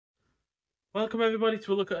Welcome everybody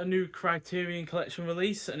to a look at a new Criterion Collection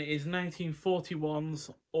release, and it is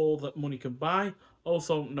 1941's All That Money Can Buy,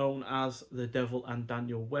 also known as The Devil and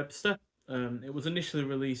Daniel Webster. It was initially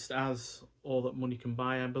released as All That Money Can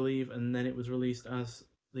Buy, I believe, and then it was released as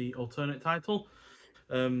the alternate title.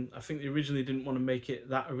 I think they originally didn't want to make it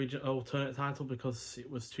that original alternate title because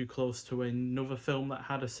it was too close to another film that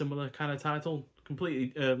had a similar kind of title,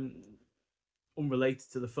 completely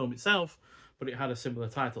unrelated to the film itself, but it had a similar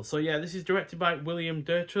title. So yeah, this is directed by William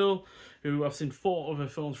Dertrill, who I've seen four other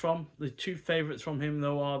films from. The two favourites from him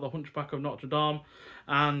though are The Hunchback of Notre Dame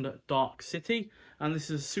and Dark City. And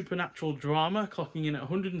this is a supernatural drama, clocking in at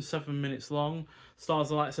 107 minutes long. Stars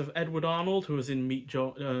the likes of Edward Arnold, who was in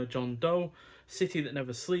John Doe, City That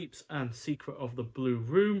Never Sleeps, and Secret of the Blue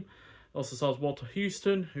Room. Also stars Walter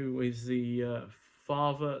Huston, who is the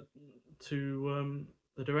father to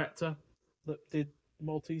the director that did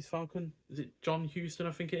Maltese Falcon. Is it John Huston?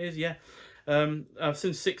 I think it is. Yeah. I've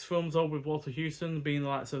seen six films all with Walter Huston, being the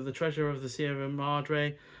likes of The Treasure of the Sierra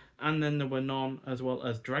Madre, and then there were none, as well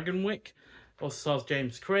as Dragonwick. Also stars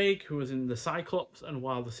James Craig, who was in The Cyclops and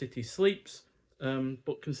While the City Sleeps.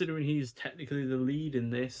 But considering he's technically the lead in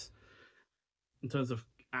this, in terms of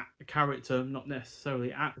character, not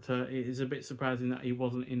necessarily actor, it is a bit surprising that he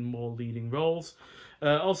wasn't in more leading roles.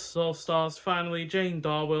 Also stars finally Jane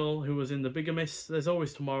Darwell, who was in The Bigamist, There's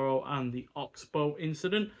Always Tomorrow, and The Oxbow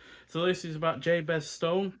Incident. So this is about Jabez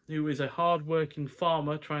Stone, who is a hard-working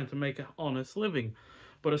farmer trying to make an honest living.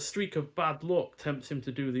 But a streak of bad luck tempts him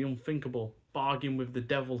to do the unthinkable, bargain with the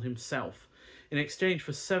devil himself. In exchange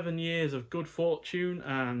for 7 years of good fortune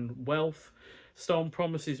and wealth, Stone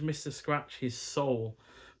promises Mr. Scratch his soul.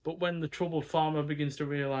 But when the troubled farmer begins to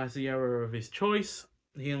realise the error of his choice,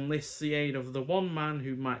 he enlists the aid of the one man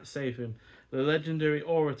who might save him, the legendary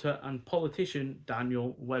orator and politician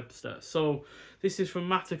Daniel Webster. So this is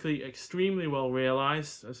thematically extremely well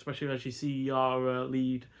realised, especially as you see our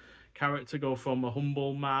lead character go from a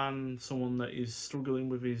humble man, someone that is struggling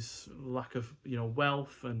with his lack of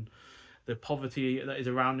wealth and the poverty that is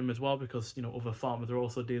around him as well, because other farmers are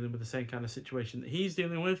also dealing with the same kind of situation that he's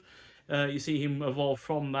dealing with. You see him evolve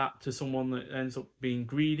from that to someone that ends up being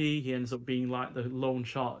greedy. He ends up being like the loan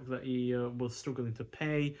shark that he was struggling to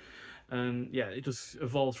pay. And yeah, it just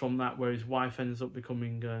evolves from that, where his wife ends up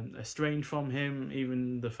becoming estranged from him.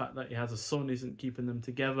 Even the fact that he has a son isn't keeping them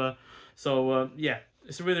together. So yeah,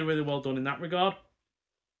 it's really, really well done in that regard.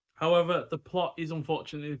 However, the plot is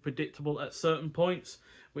unfortunately predictable at certain points,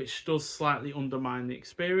 which does slightly undermine the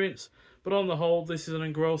experience. But on the whole, this is an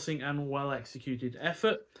engrossing and well executed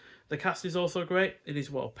effort. The cast is also great, it is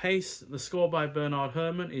well paced. The score by Bernard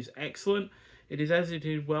Herrmann is excellent. It is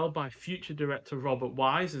edited well by future director Robert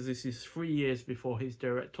Wise, as this is 3 years before his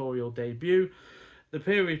directorial debut. The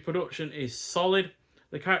period production is solid.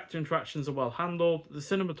 The character interactions are well handled. The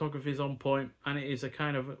cinematography is on point, and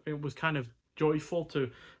it was kind of joyful to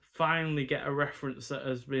finally get a reference that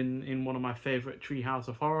has been in one of my favourite Treehouse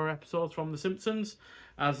of Horror episodes from The Simpsons,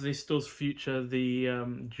 as this does feature the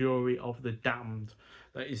jury of the damned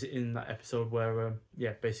that is in that episode where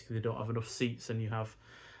yeah, basically they don't have enough seats, and you have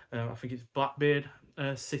I think it's Blackbeard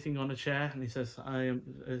sitting on a chair, and he says, "I am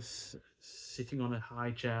sitting on a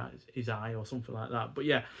high chair, is I," or something like that. But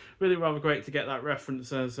yeah, really rather great to get that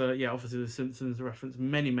reference, as yeah, obviously The Simpsons reference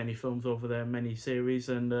many films over there, many series,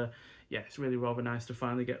 and yeah, it's really rather nice to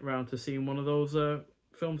finally get around to seeing one of those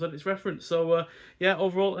films that it's referenced. So yeah,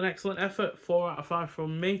 overall an excellent effort, 4 out of 5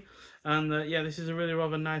 from me. And yeah, this is a really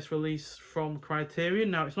rather nice release from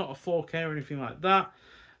Criterion. Now it's not a 4K or anything like that.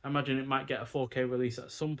 I imagine it might get a 4K release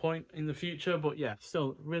at some point in the future, but yeah,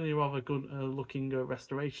 still really rather good looking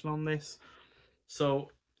restoration on this. So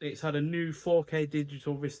it's had a new 4K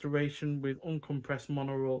digital restoration with uncompressed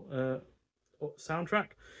monorail soundtrack.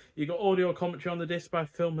 You got audio commentary on the disc by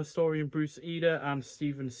film historian Bruce Eder and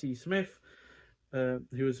Stephen C. Smith,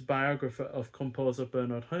 who is a biographer of composer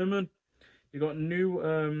Bernard Herrmann. You got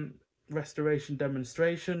new restoration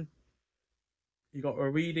demonstration. You got a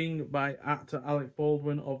reading by actor Alec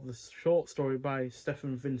Baldwin of the short story by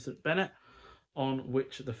Stephen Vincent Bennett, on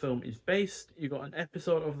which the film is based. You got an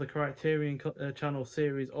episode of the Criterion Channel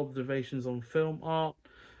series Observations on Film Art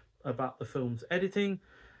about the film's editing.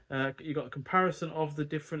 You got a comparison of the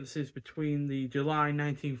differences between the July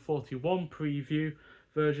 1941 preview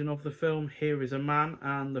version of the film Here Is a Man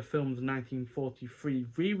and the film's 1943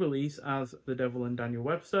 re-release as The Devil and Daniel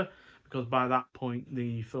Webster, because by that point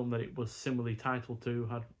the film that it was similarly titled to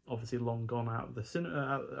had obviously long gone out of the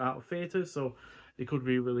out of theaters, so they could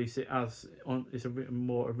re-release it as on it's a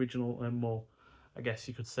more original and more, I guess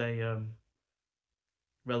you could say,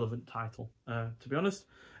 relevant title, to be honest.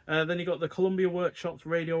 Then you got the Columbia Workshop's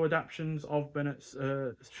radio adaptations of Bennett's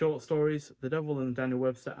short stories, The Devil and Daniel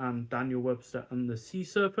Webster and Daniel Webster and the Sea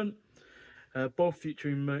Serpent, both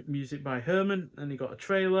featuring music by Herman. And you got a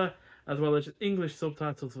trailer, as well as English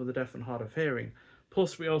subtitles for the deaf and hard of hearing.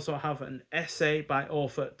 Plus, we also have an essay by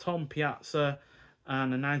author Tom Piazza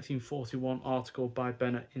and a 1941 article by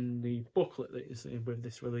Bennett in the booklet that is with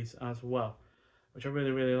this release as well, which I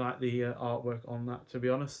really, really like the artwork on that, to be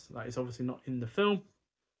honest. That is obviously not in the film.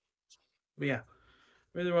 But yeah,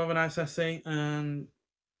 really rather nice essay, and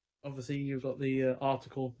obviously you've got the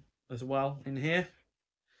article as well in here.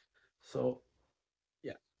 So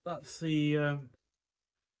yeah, that's the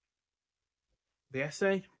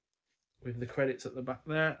essay with the credits at the back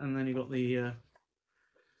there, and then you got the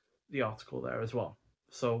article there as well.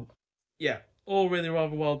 So yeah, all really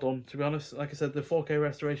rather well done, to be honest. Like I said, the 4K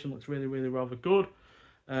restoration looks really, really rather good.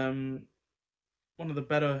 One of the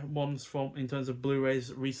better ones from in terms of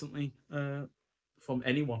Blu-rays recently, from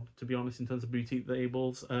anyone, to be honest, in terms of boutique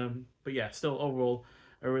labels. But yeah, still overall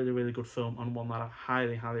a really, really good film, and one that I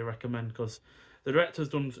highly, highly recommend, because the director's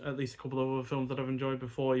done at least a couple of other films that I've enjoyed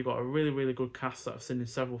before. You've got a really, really good cast that I've seen in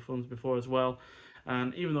several films before as well.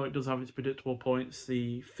 And even though it does have its predictable points,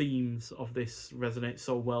 the themes of this resonate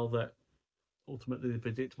so well that ultimately the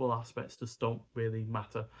predictable aspects just don't really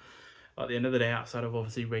matter at the end of the day, outside of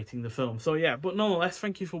obviously rating the film. So yeah, but nonetheless,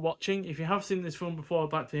 thank you for watching. If you have seen this film before,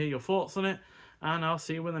 I'd like to hear your thoughts on it, and I'll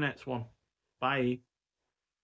see you in the next one. Bye.